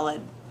solid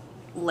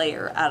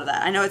layer out of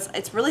that. I know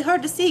it's really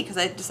hard to see because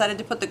I decided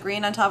to put the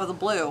green on top of the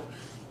blue.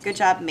 Good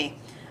job, me.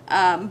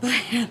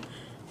 But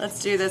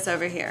let's do this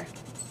over here.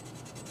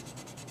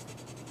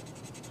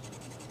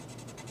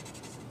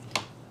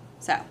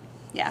 So,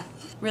 yeah,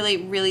 really,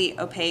 really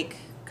opaque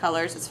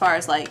colors as far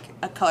as like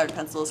a colored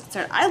pencil is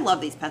concerned. I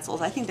love these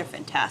pencils. I think they're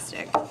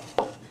fantastic.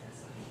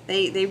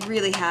 They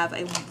really have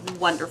a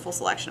wonderful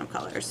selection of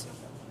colors.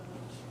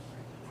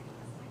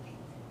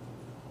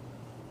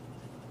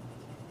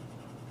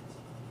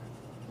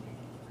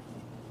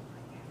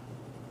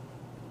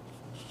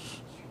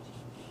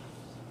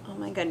 Oh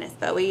my goodness,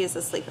 Bowie is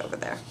asleep over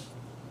there.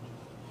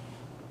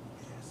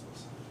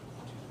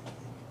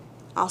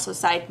 Also,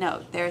 side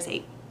note, there's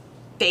a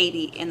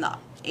baby in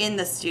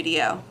the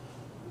studio.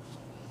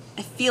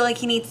 I feel like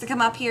he needs to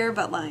come up here,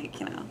 but like,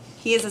 you know,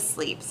 he is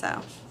asleep,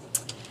 so.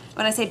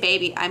 When I say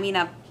baby, I mean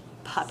a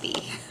puppy.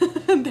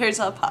 There's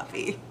a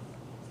puppy.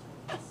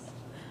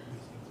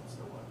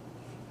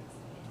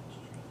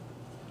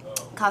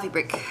 Coffee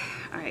break.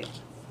 All right.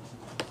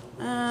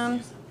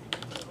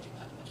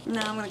 No,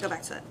 I'm gonna go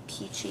back to that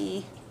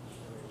peachy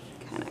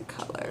kind of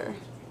color.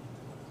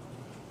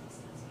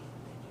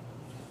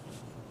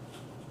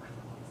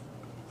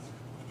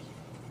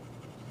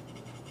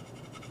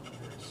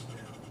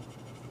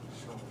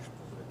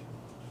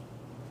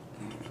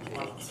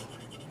 Alright.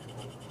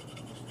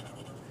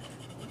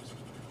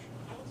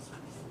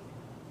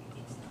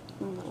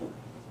 Little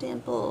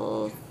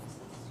dimples.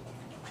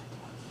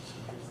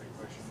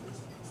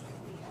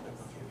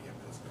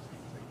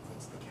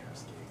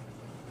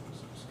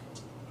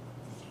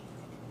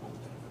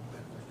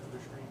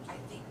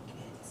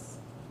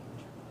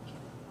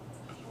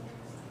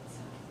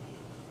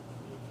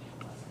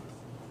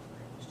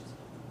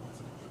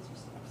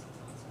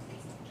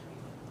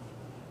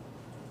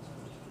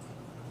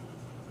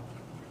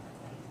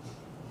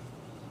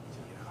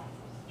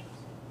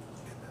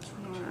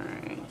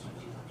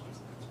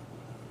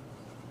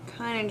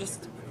 Kind of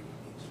just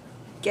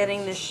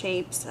getting the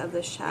shapes of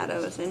the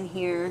shadows in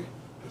here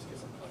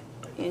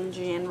in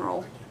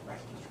general.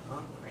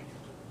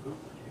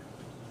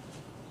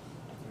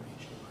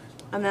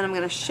 And then I'm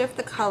going to shift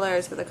the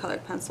colors with the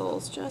colored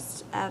pencils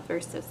just ever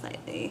so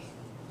slightly.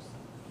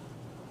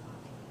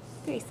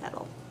 Very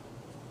subtle.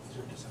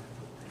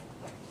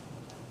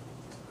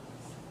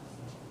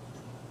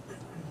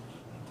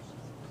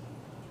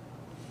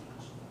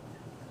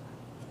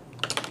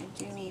 I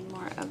do need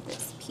more of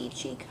this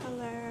peachy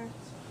color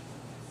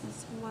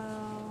as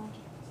well.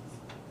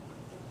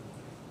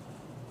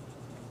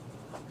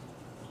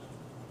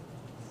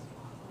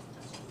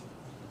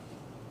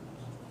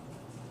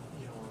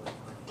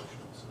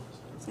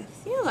 So I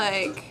feel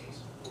like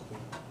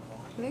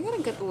if I got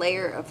a good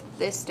layer of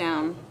this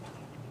down,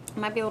 I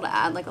might be able to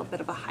add like a bit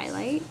of a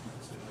highlight.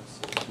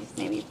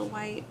 Maybe the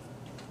white,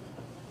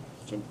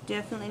 which I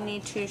definitely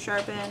need to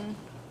sharpen.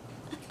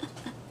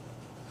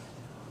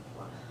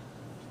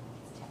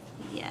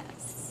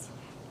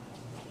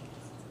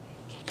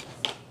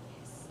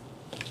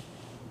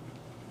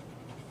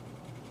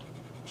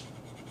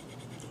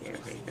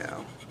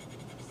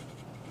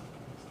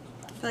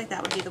 like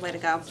that would be the way to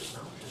go.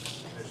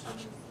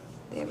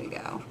 There we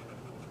go.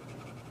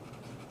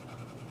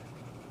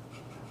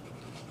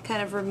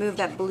 Kind of remove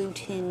that blue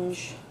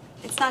tinge.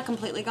 It's not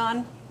completely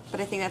gone,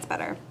 but I think that's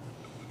better.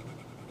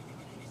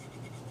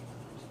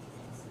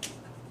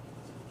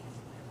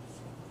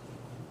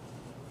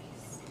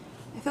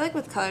 I feel like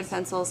with colored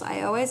pencils,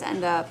 I always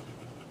end up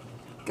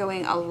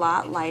going a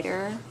lot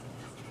lighter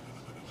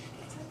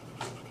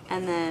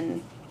and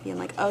then being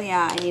like, oh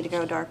yeah, I need to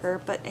go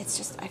darker, but it's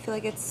just, I feel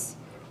like it's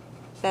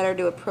better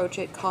to approach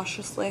it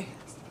cautiously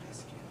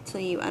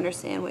until you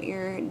understand what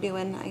you're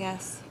doing, I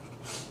guess.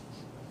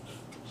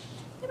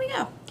 There we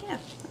go. Yeah,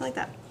 I like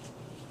that.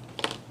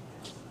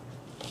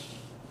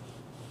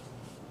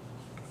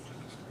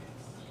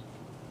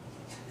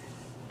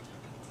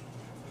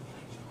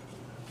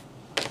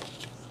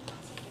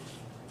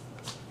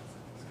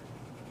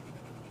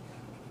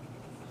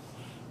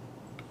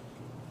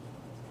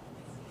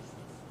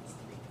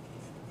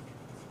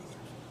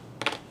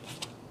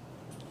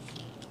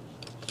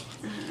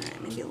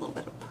 Alright, maybe a little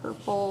bit of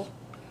purple.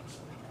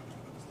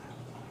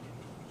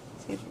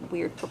 See a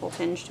weird purple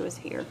tinge to his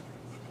hair.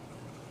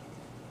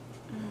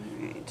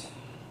 Alright.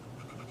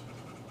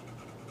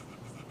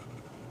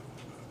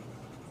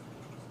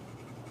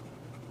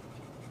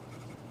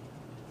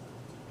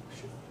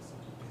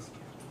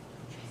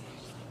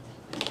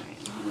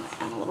 Alright, I'm gonna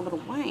add a little bit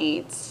of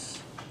white.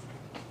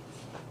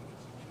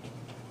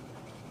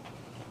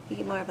 You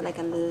get more of like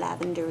a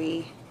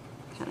lavendery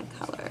kind of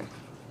color.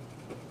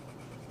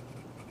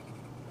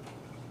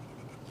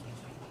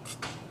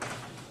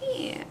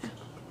 Yeah,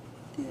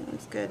 I think that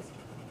looks good.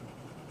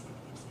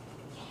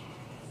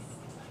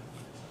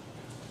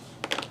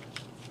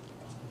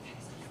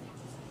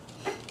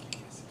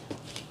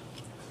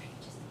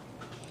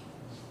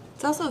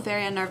 It's also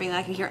very unnerving that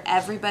I can hear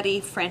everybody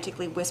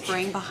frantically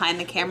whispering behind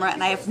the camera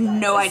and I have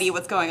no idea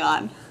what's going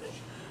on.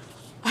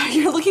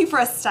 You're looking for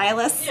a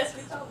stylist? Yes,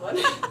 we found one.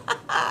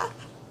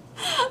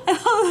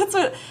 Oh, that's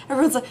what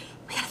everyone's like,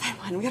 we gotta find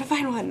one, we gotta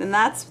find one. And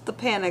that's the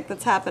panic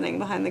that's happening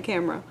behind the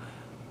camera.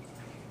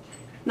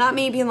 Not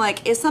me being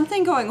like, is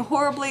something going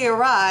horribly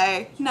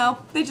awry? No,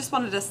 they just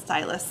wanted a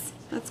stylist.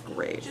 That's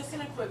great. Just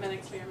an equipment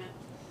experiment.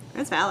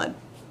 It's valid,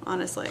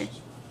 honestly.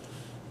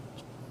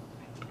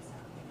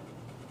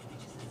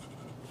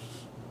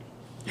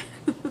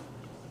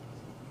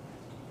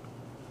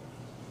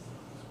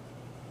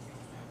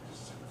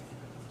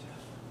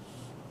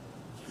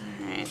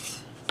 Alright.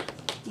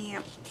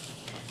 Yep.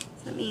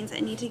 So that means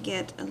I need to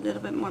get a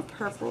little bit more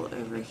purple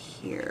over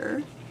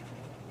here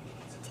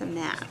to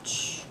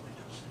match.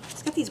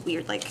 It's got these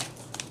weird, like,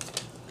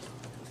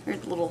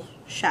 weird little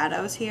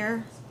shadows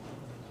here.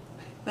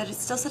 But it's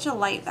still such a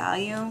light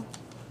value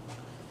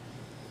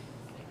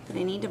that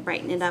I need to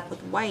brighten it up with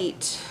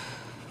white.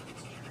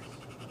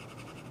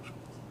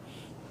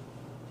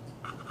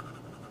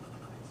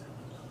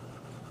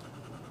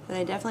 But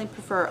I definitely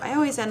prefer, I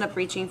always end up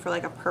reaching for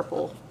like a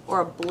purple or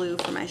a blue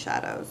for my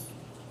shadows.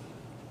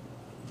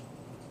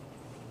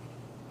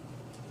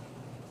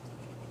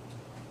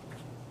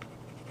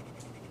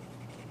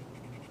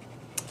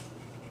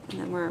 And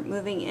then we're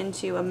moving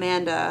into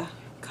Amanda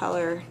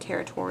color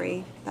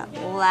territory, that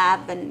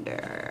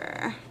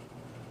lavender.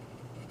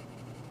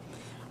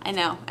 I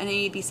know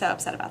you'd be so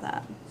upset about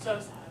that. So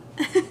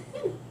sad.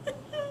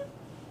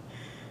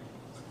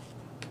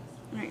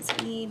 Alright, so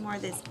we need more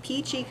of this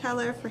peachy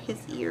color for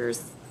his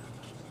ears.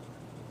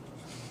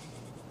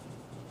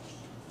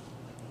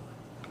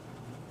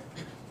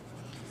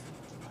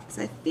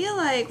 So I feel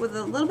like with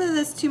a little bit of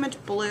this too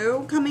much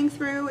blue coming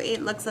through,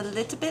 it looks a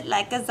little bit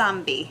like a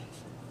zombie.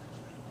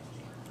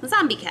 A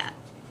zombie cat.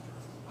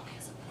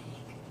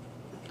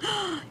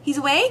 He's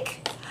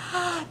awake?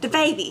 The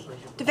baby.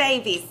 The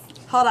babies.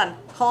 Hold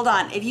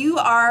on. If you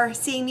are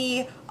seeing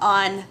me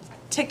on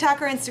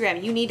TikTok or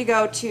Instagram, you need to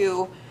go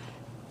to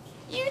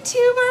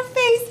YouTube or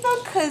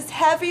Facebook, because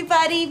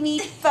everybody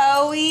meet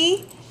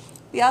Bowie.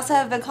 We also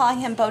have been calling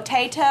him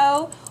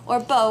Botato or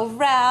Bo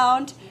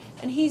Round,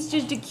 and he's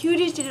just the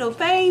cutest little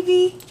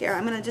baby. Here,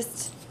 I'm gonna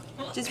just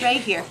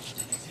right here.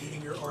 He's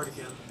eating your art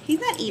again. He's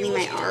not eating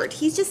my art,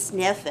 he's just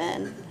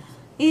sniffing.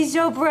 He's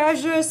so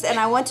precious, and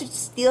I want to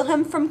steal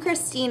him from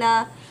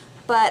Christina,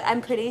 but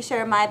I'm pretty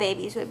sure my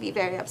babies would be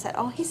very upset.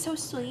 Oh, he's so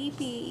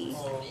sleepy.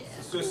 Oh,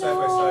 let's do it side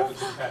by side with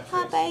the cat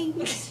Hi,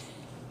 face.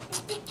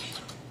 baby.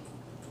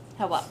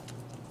 How up?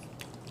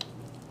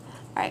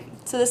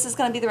 Alright, so this is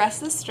going to be the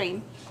rest of the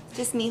stream.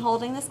 Just me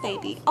holding this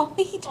baby. Oh,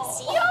 he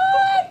just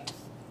yawned!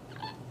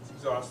 It's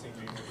exhausting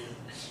being with you.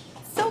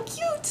 So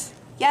cute!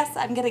 Yes,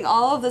 I'm getting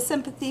all of the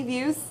sympathy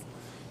views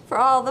for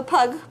all the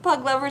pug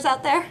lovers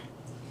out there.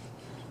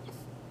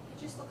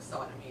 He just looks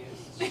so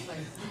unamused. Just like,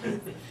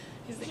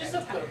 He's just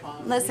a foot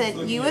palm.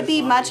 Listen, you would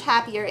be much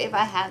happier if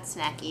I had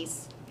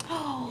snackies.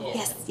 Oh,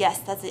 yes,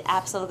 that's it,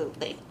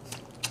 absolutely.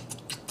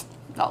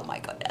 Oh my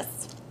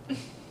goodness.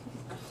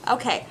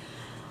 Okay.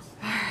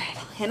 Alright,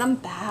 and I'm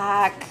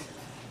back.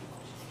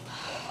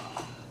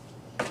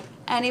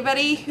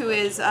 Anybody who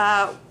is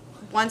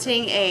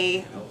wanting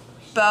a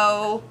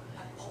Bo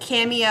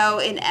cameo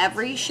in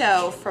every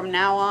show from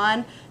now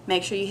on,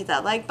 make sure you hit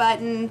that like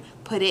button,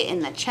 put it in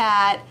the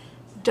chat.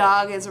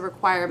 Dog is a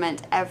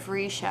requirement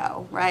every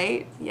show,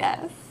 right?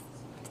 Yes.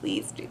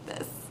 Please do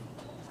this.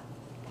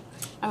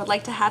 I would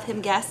like to have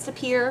him guest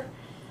appear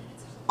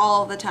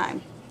all the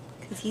time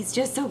because he's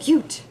just so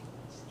cute.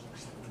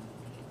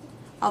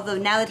 Although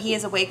now that he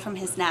is awake from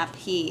his nap,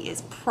 he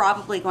is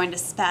probably going to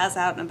spaz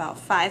out in about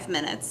 5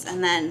 minutes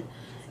and then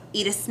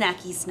eat a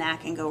snacky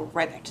snack and go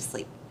right back to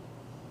sleep.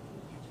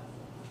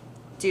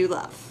 Do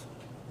love.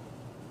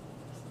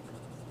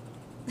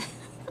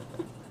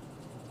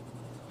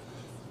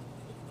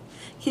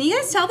 Can you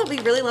guys tell that we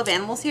really love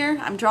animals here?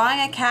 I'm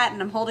drawing a cat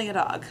and I'm holding a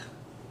dog.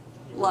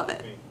 Love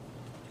it.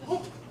 All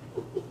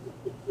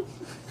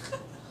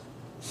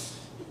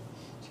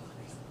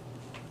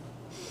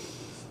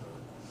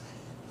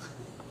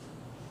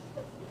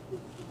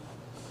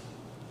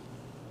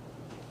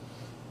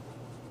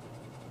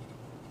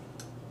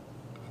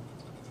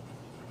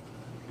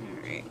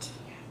right.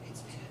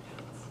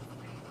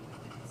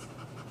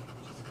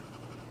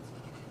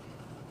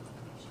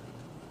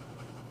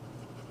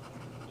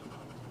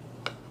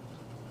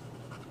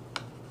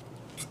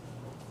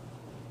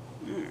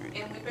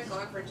 And we've been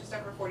going for just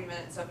over 40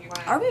 minutes, so if you want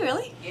to. Are we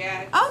really?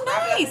 Yeah. Oh,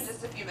 wrap it up in nice.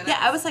 just a few minutes. Yeah,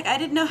 I was like, I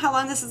didn't know how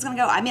long this was gonna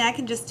go. I mean, I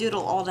can just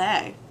doodle all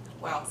day.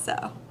 Well,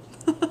 So.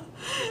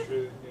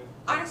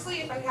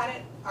 honestly, if I had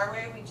it our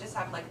way, we'd just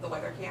have like the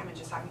weather cam and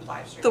just have you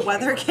live stream. The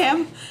weather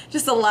cam,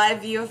 just a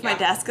live view of my Yeah.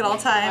 desk at all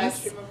Live times.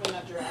 stream of when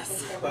that giraffe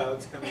is coming.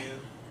 Clouds coming in.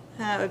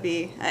 That would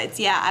be,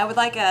 yeah, I would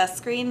like a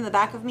screen in the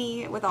back of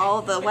me with all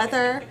of the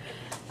weather.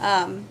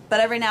 But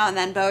every now and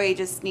then Bowie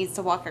just needs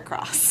to walk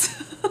across.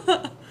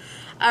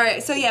 All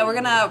right, so yeah, we're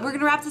gonna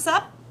wrap this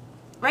up,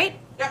 right?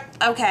 Yep.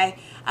 Okay.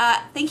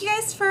 Thank you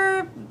guys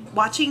for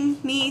watching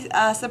me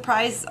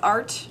surprise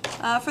art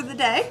for the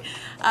day.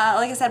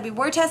 Like I said, we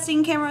were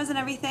testing cameras and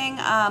everything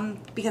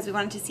because we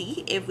wanted to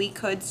see if we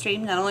could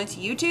stream not only to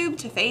YouTube,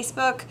 to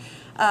Facebook,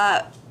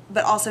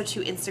 but also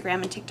to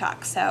Instagram and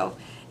TikTok. So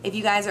if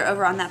you guys are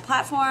over on that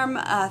platform,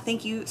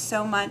 thank you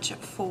so much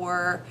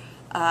for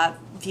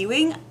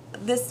viewing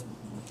this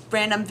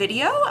random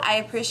video. I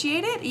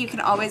appreciate it. You can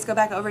always go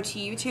back over to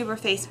YouTube or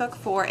Facebook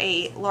for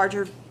a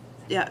larger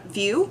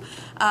view.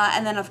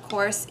 And then of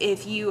course,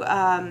 if you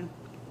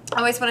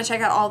always want to check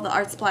out all the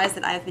art supplies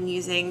that I've been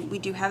using, we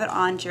do have it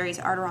on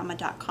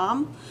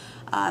jerrysartorama.com.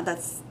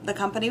 That's the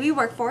company we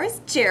work for,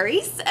 is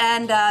Jerry's,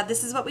 and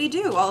this is what we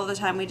do all of the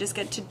time. We just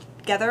get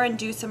together and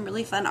do some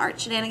really fun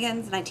art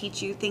shenanigans, and I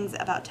teach you things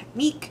about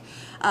technique,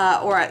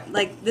 or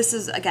like this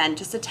is again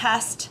just a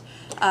test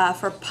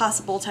for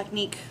possible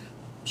technique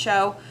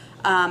show,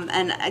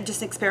 and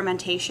just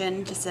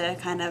experimentation just to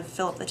kind of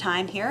fill up the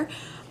time here.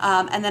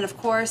 And then of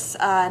course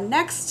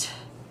next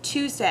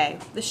Tuesday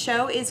the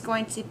show is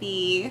going to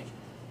be,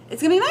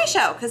 it's gonna be my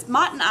show because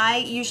Mott and I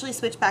usually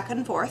switch back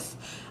and forth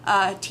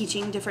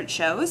teaching different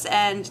shows,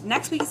 and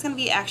next week is gonna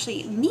be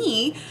actually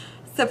me,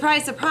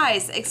 surprise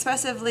surprise,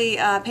 expressively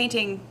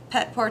painting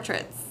pet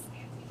portraits.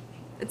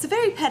 It's a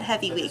very pet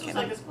heavy But week. this was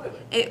like a spoiler.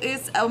 It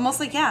is almost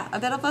like, yeah, a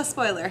bit of a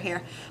spoiler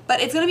here.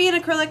 But it's going to be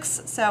in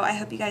acrylics, so I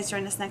hope you guys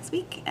join us next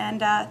week.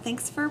 And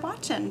thanks for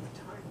watching.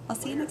 I'll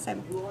see you next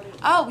time.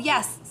 Oh,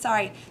 yes,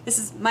 sorry. This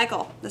is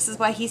Michael. This is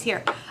why he's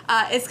here.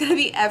 It's going to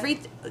be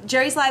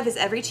Jerry's Live is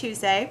every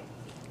Tuesday.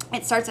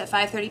 It starts at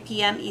 5:30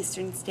 p.m.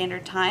 Eastern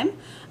Standard Time.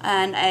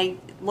 And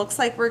it looks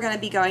like we're going to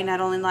be going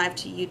not only live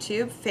to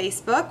YouTube,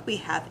 Facebook, we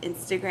have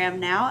Instagram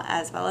now,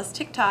 as well as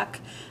TikTok.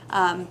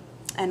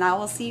 And I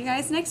will see you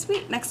guys next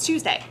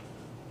Tuesday.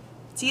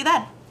 See you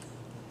then.